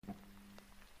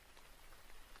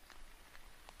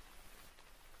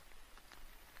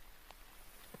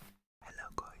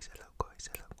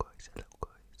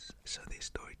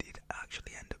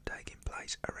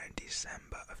is around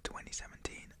December of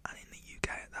 2017, and in the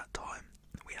UK at that time,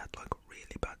 we had like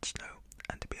really bad snow,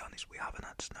 and to be honest, we haven't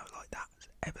had snow like that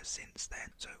ever since then.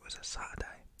 So it was a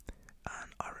Saturday,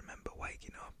 and I remember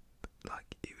waking up, like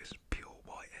it was pure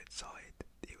white outside.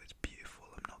 It was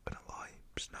beautiful, I'm not gonna lie.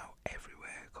 Snow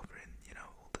everywhere, covering,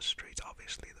 all the streets.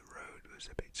 Obviously the road was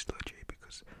a bit sludgy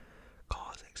because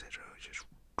cars, etc. were just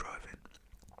driving.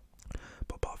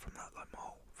 But apart from that, like, my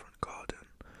whole front garden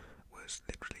was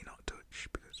literally not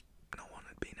touched because no one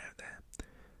had been out there.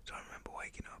 So I remember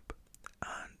waking up,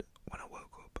 and when I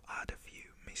woke up, I had a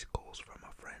few missed calls from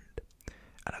my friend,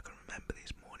 and I can remember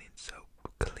this morning so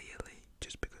clearly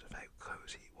just because of how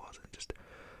cozy it was, and just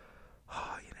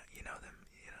them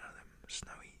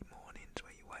snowy mornings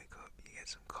where you wake up, you get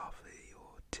some coffee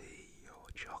or tea or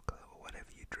chocolate or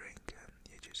whatever you drink, and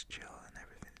you just chill and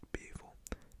everything's beautiful.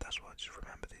 That's why I just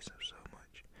remember this so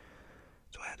much.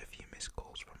 So I had a few missed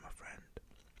calls from my friend.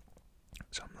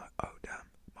 So I'm like, oh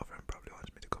damn, my friend probably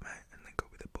wants me to come out and link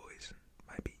up with the boys and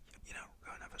maybe,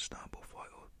 go and have a snowball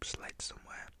fight or sled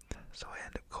somewhere. So I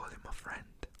end up calling my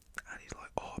friend, and he's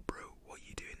like, oh bro, what are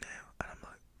you doing now? And I'm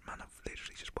like, man, I've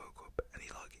literally just woke up. And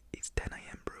he's like, it's 10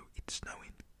 AM bro, it's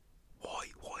snowing.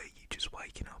 Why are you just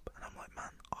waking up? And I'm like,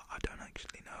 man, I don't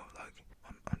actually know, like,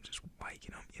 I'm just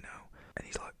waking up, And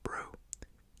he's like, bro,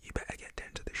 you better get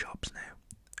down to the shops now.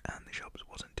 And the shops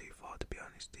wasn't too far, to be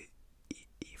honest.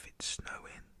 If it's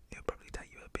snowing, it'll probably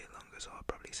take you a bit longer, so I'll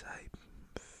probably say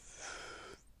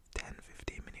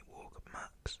 10-15 minute walk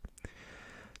max.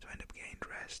 So I end up getting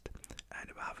dressed, I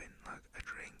end up having like a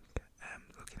drink,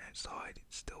 looking outside.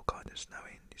 It's still kind of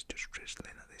snowing, it's just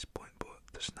drizzling at this point, but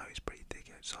the snow is pretty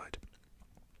thick outside.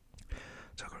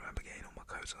 So I can remember getting all my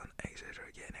coats on,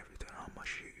 etc., getting everything on, my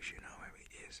shoes, how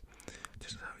it is,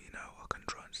 just so I can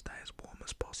try and stay as warm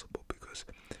as possible, because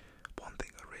one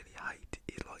thing I really hate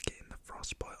is like getting the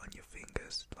frostbite on your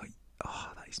fingers. Like,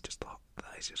 that is just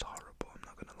horrible, I'm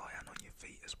not gonna lie. And on your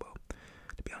feet as well.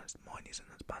 To be honest, mine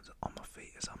isn't as bad on my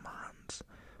feet as on my hands.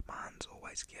 My hands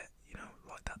always get,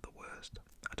 like that the worst.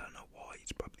 I don't know why,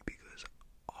 it's probably because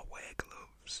I wear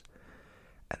gloves,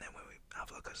 and then when we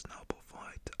have like a snowball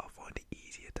fight, I find it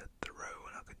easier to throw,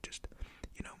 and I could just,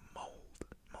 mold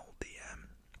the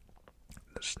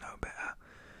snow better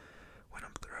when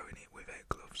I'm throwing it without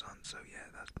gloves on. So yeah,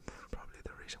 that's probably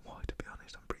the reason why, to be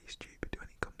honest. I'm pretty stupid when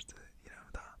it comes to,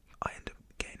 that. I end up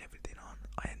getting everything on,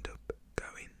 I end up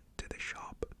going to the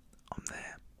shop, I'm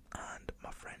there, and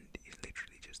my friend is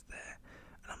literally just there,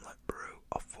 and I'm like, bro,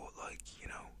 I thought like,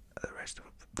 the rest of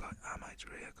like, our mates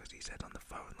were here, because he said on the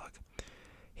phone like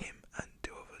him and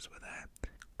two of us were there,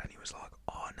 and he was like,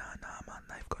 oh nah man,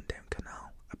 they've gone down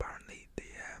canal. Apparently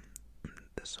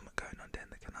there's something going on down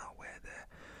the canal where they're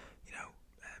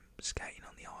skating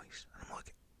on the ice. And I'm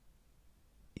like,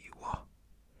 you what?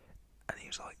 And he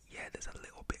was like, yeah, there's a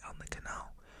little bit on the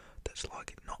canal that's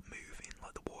like not moving,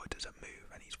 like the water doesn't move,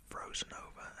 and he's frozen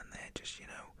over, and they're just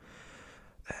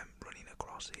running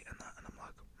across it and that. And I'm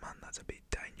like, man, that's a bit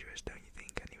dangerous, don't you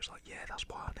think? And he was like, yeah, that's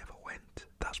why I never went.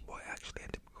 That's why I actually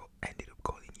ended up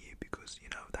calling you, because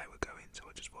they were going, so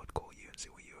I just thought I'd call you and see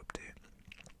what you're up to.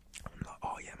 I'm like,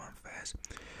 oh yeah man, fairs.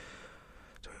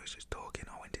 So he was just talking.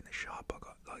 I went in the shop, I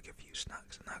got like a few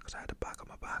snacks and that, because I had a bag on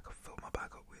my back. I filled my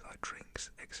bag up with like drinks,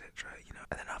 etc.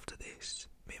 And then after this,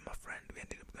 me and my friend, we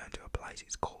ended up going to a place,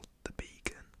 it's called the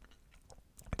Beacon.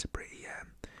 It's a pretty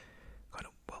kind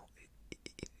of, well,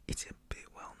 it's a bit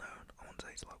well known. I won't say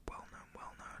it's like well known,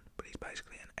 but it's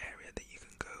basically an area that you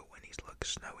can go when it's like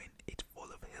snowing. It's full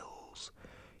of hills,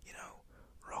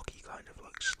 rocky kind of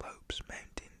like slopes,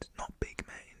 mountains, not big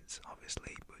mountains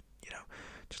obviously, but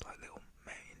just like little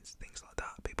mountains, things like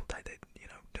that. People take their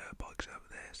dirt bikes over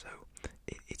there, so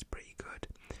it's pretty good.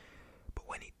 But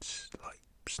when it's like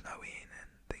snowing and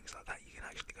things like that, you can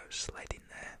actually go sledding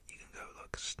there, you can go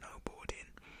like snowboarding.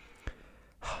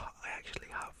 I actually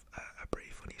have a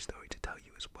pretty funny story to tell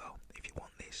you as well. If you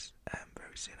want this,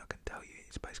 very soon I can tell you.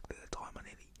 It's basically the time I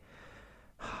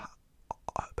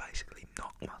basically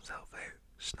knocked myself out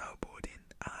snowboarding,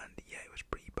 and yeah, it was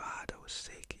pretty bad. I was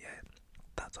sick. Yeah,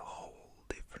 that's a whole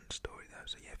different story though.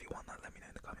 So yeah, if you want that, let me know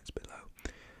in the comments below.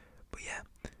 But yeah,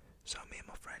 so me and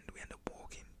my friend, we end up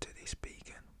walking to this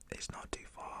beacon. It's not too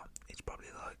far. It's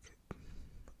probably like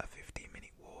a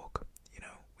 15-minute walk.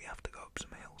 We have to go up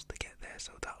some hills to get there,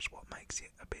 so that's what makes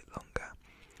it a bit longer.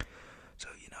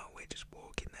 So we're just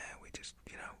walking there. We're just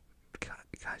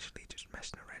casually just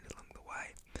messing around along the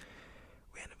way.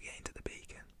 We end up getting to the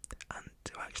beacon, and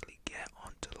to actually get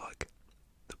onto like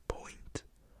the point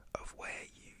of where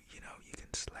you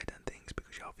can sled and things,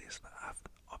 because you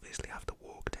obviously have to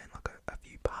walk down like a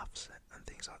few paths and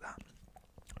things like that.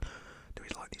 There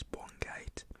is like this one gate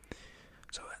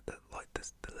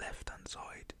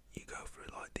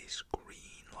like this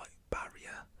green like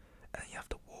barrier, and you have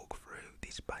to walk through.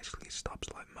 This basically stops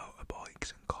like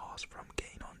motorbikes and cars from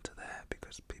getting onto there,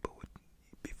 because people would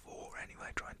before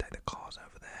anyway try and take the cars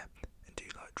over there and do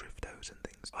like driftos and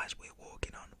things. As we're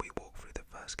walking on, we walk through the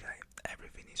first gate,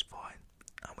 everything is fine,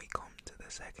 and we come to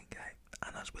the second gate,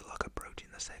 and as we're like approaching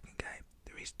the second gate,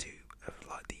 there is two of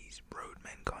like these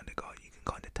roadmen kind of guys. You can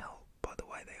kind of tell by the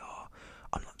way they are.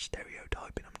 I'm not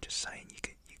stereotyping, I'm just saying you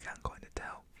can kind of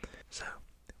tell. So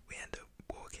we end up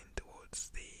walking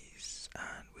towards these,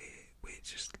 and we're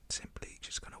just simply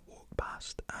just gonna walk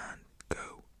past and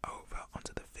go over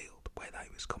onto the field where they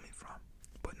was coming from.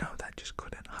 But no, that just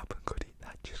couldn't happen, could it?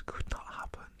 That just could not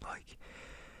happen. Like,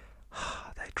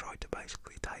 they tried to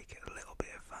basically take a little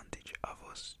bit of advantage of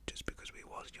us just because we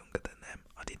was younger than them.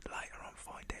 I did later on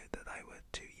find out that they were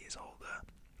 2 years older.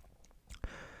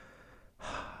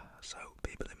 So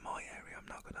people in my area, I'm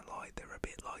not gonna lie, they're a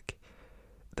bit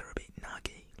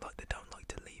naggy. Like, they don't like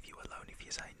to leave you alone if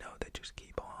you say no. They just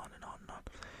keep on and on and on.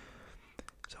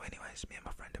 So anyways, me and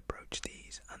my friend approached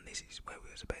these, and this is where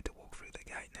we was about to walk through the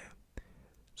gate now.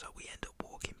 So we end up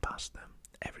walking past them.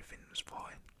 Everything was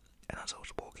fine. And as I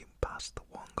was walking past the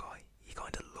one guy, he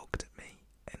kind of looked at me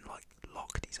and like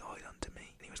locked his eye onto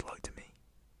me, and he was like to me,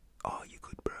 "Oh, you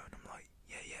good, bro?" And I'm like,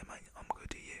 yeah mate, I'm good,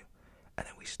 to you?" And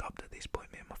then we stopped at this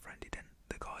point, me and my friend didn't.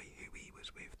 The guy who he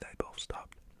was with, they both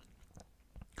stopped.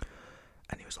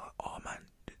 And he was like, "Oh man,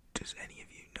 does any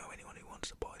of you know anyone who wants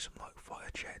to buy some like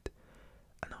fire shed?"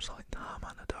 And I was like, "Nah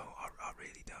man, I don't, I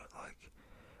really don't, like,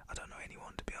 I don't know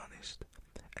anyone, to be honest."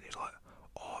 And he was like,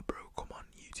 "Oh bro, come on,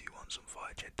 you two want some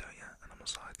fire shed, don't you?" And I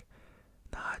was like,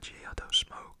 "Nah G, I don't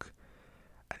smoke."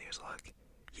 And he was like,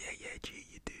 yeah G,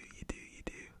 you do,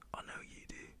 I know you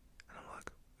do." And I'm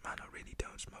like, "Man, I really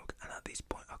don't smoke." And at this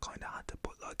point I kind of had to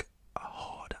put like a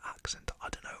hard accent. I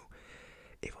don't know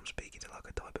if I'm speaking to like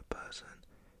a type of person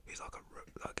who's like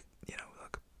you know,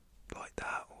 like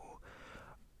that, or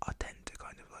I tend to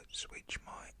kind of like switch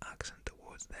my accent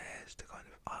towards theirs to kind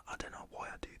of, I don't know why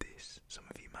I do this. Some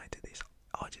of you may do this.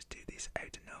 I just do this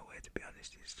out of nowhere, to be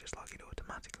honest. It's just like it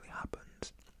automatically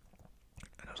happens.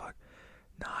 And I was like,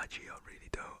 "Nah G, I really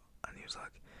don't." And he was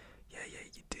like, yeah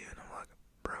you do." And I'm like,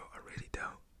 "Bro, I really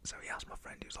don't." So he asked my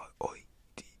friend, he was like, "Oi,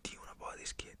 do you want to buy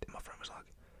this kid?" And my friend was like,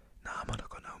 "Nah man, I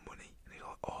got no money." And he's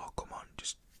like, "Oh come on,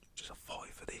 just a five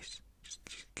for this. Just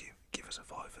give us a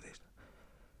five for this."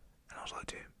 And I was like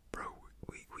to him, "Bro,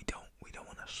 we don't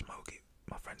want to smoke it.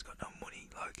 My friend's got no money,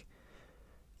 like,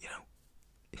 you know."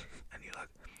 And you're like,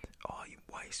 "Oh, you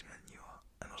waste man, you are."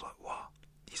 And I was like, "What?"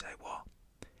 He said, "What?"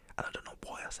 And I don't know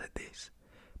why I said this.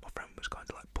 My friend was kind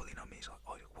of like pulling on me. He's like,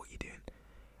 "Oh, what are you doing?"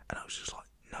 And I was just like,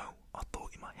 no. I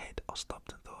thought in my head, I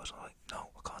stopped and thought, I was like, no,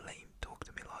 I can't let him talk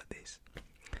to me like this.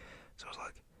 So I was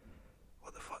like,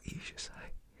 "What the fuck you should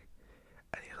say?"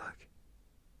 And he was like,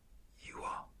 "You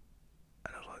are."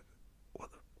 And I was like,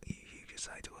 "What the you just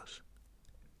say to us?"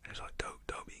 And he was like,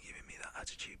 don't be giving me that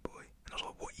attitude, boy." And I was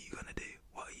like, "What are you gonna do?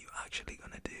 What are you actually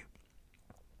gonna do?"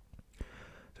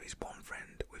 So his one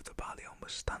friend with the belly on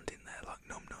was standing there like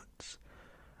numbnuts,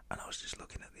 and I was just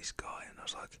looking at this guy, and I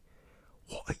was like,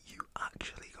 "What are you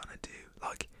actually gonna do?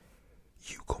 Like,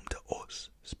 you come to us,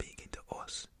 speaking to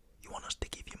us, you want us to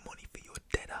give you money for your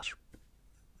dead ass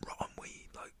rotten weed?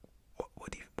 Like,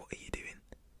 what are you doing?"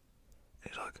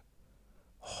 And he's like,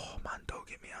 "Oh man, don't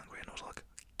get me angry." And I was like,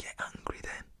 "Get angry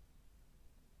then."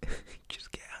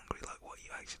 Just get angry, like, what are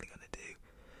you actually gonna do?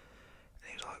 And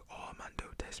he was like, "Oh man,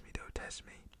 don't test me.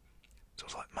 So I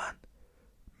was like, "Man,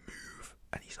 move."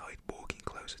 And he started walking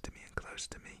closer to me and closer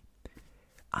to me.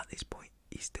 At this point,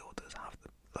 he still does have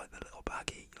the little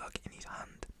baggie like in his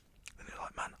hand. And he's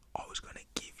like, "Man, I was gonna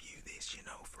give you this, you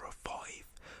know, for a 5.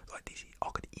 Like this, I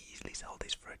could easily sell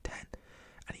this for a 10.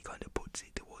 And he kind of puts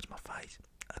it towards my face.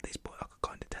 At this point, I could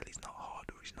kind of tell he's not hard,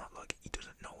 or he's not like, he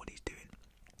doesn't know what he's doing.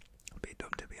 A bit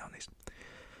dumb, to be honest.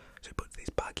 So he puts this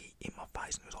baggie in my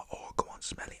face and he was like, "Oh, go on,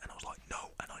 smell it." And I was like,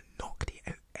 "No." And I knocked it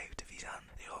out of his hand.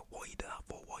 And he was like, "What you do that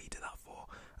for? What you do that for?"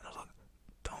 And I was like,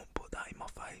 "Don't put that in my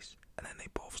face." And then they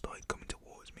both started coming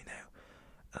towards me now.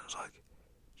 And I was like,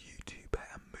 "You two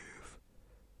better move.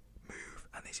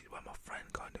 And this is where my friend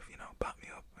kind of, you know, backed me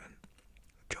up and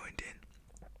joined in.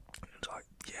 And it was like,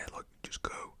 "Yeah, like, just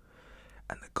go."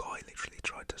 And the guy literally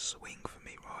tried to swing for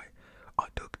me, right? I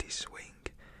ducked his swing.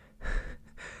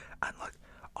 And like,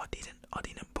 I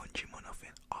didn't punch him or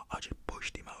nothing. I just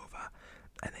pushed him over.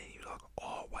 And then he was like,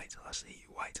 "Oh, wait till I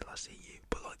see you.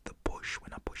 But like, the push,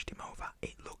 when I pushed him over,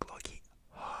 it looked like it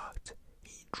hurt.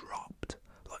 He dropped,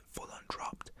 like full on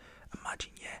dropped.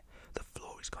 Imagine, yeah, the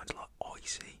floor is kind of like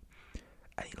icy,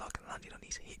 and he like landed on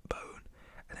his hip bone,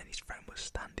 and then his friend was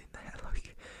standing there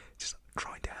like just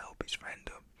trying to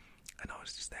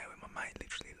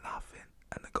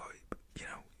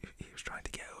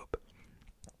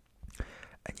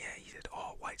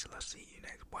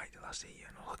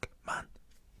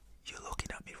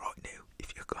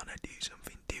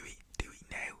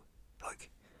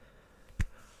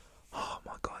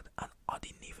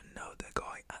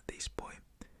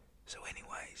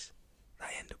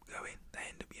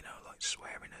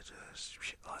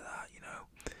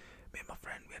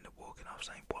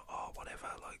myself saying, "What? Oh, whatever.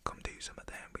 Like, come do something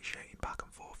there," and be shouting back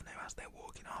and forth now as they're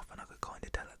walking off. And I could kind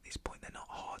of tell at this point they're not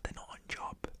hard, they're not on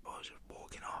job. I was just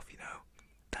walking off, you know.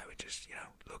 They were just, you know,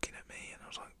 looking at me, and I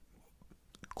was like,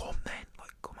 "Come then,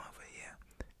 like, come over here."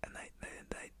 And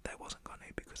they wasn't gonna,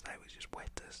 because they was just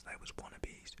wetters. They was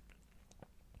wannabes.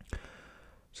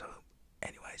 So,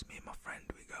 anyways, me and my friend,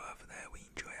 we go over there. We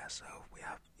enjoy ourselves. We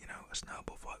have, you know, a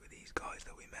snowball fight with these guys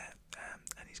that we met,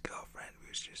 and his girlfriend. We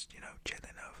was just, you know,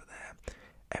 chilling over there.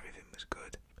 Everything was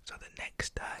good. So the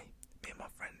next day, me and my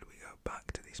friend, we go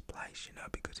back to this place, you know,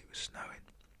 because it was snowing,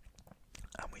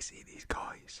 and we see these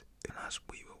guys. And as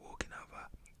we were walking over,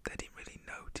 they didn't really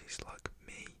notice like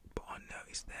me, but I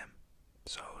noticed them.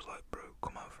 So I was like, "Bro,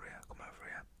 come over here, come over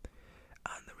here."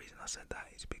 And the reason I said that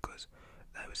is because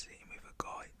they were sitting with a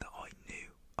guy that I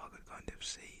knew. I could kind of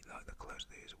see like the clothes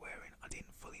that he was wearing. I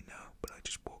didn't fully know, but I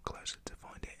just walked closer to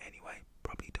find it anyway.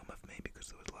 Probably dumb of me, because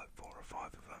there was like 4 or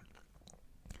 5 of them.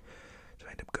 So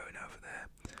I ended up going over there,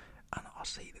 and I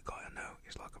see the guy I know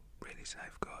is like a really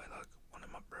safe guy, like one of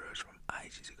my bros from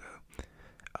ages ago.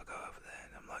 I go over there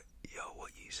and I'm like, "Yo,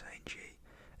 what you saying, G?"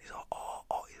 He's like, oh,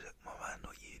 he's like, "My man,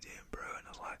 what you doing, bro?" And I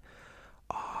was like,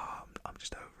 "Oh, I'm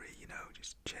just over here, you know,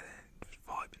 just chilling, just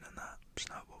vibing and that,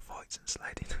 snowball fights and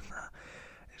sledding and that."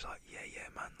 And he's like, yeah,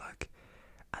 man, like,"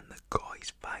 and the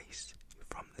guy's face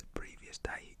from the previous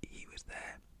day he was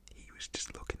there, he was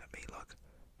just looking at me like,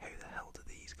 "How the hell do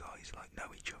these guys like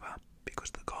know each other?"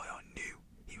 Because the guy I knew,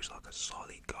 he was like a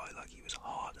solid guy, like he was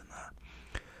hard and that.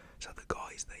 So the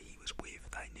guys that he was with,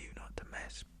 they knew not to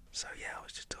mess. So yeah, I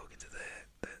was just talking to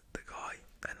the guy,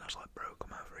 and I was like, "Bro,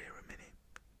 come over here a minute."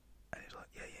 And he's like,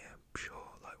 yeah,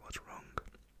 sure, like, what's wrong?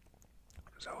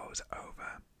 So I was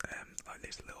over, like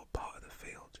this little part of the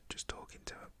field, just talking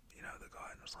to, you know, the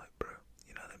guy, and I was like, "Bro,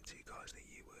 you know them 2 guys that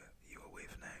you were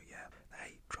with now, yeah?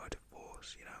 They tried to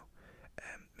force, you know,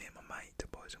 me and my mate to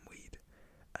buy some weed."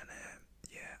 And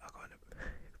yeah, I kind of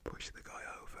pushed the guy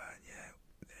over, and yeah,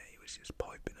 he was just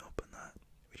piping up and that.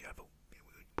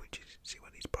 Which is, see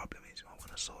what his problem is. I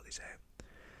want to sort this out.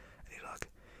 And he's like,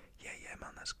 yeah,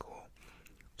 man, that's cool.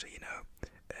 So, you know,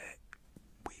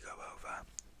 we go over,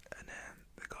 and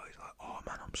the guy's like, "Oh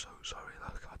man, I'm so sorry,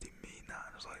 like I didn't mean that."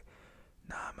 And I was like,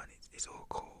 "Nah man, it's all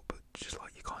cool, but just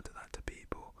like you can't do that to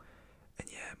people." And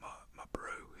yeah, my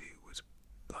bro, who was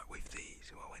like with these,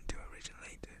 who I went to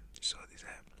originally to sort this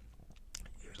out,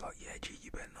 he was like, "Yeah, G,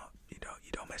 you better not, you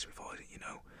don't mess with Isaac, you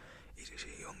know, he's just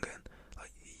a young'un,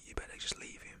 like you better just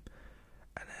leave him."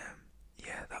 And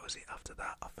yeah, that was it. After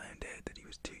that, I found out that he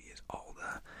was 2 years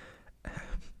older.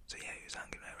 So yeah, he was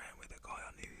hanging around with a guy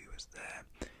I knew who was there.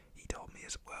 He told me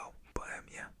as well. But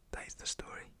yeah, that is the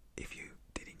story. If you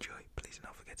did enjoy, please do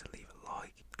not forget to leave a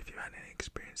like. If you had any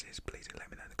experiences, please do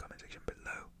let me know in the comment section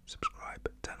below. Subscribe,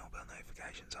 turn all bell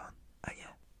notifications on.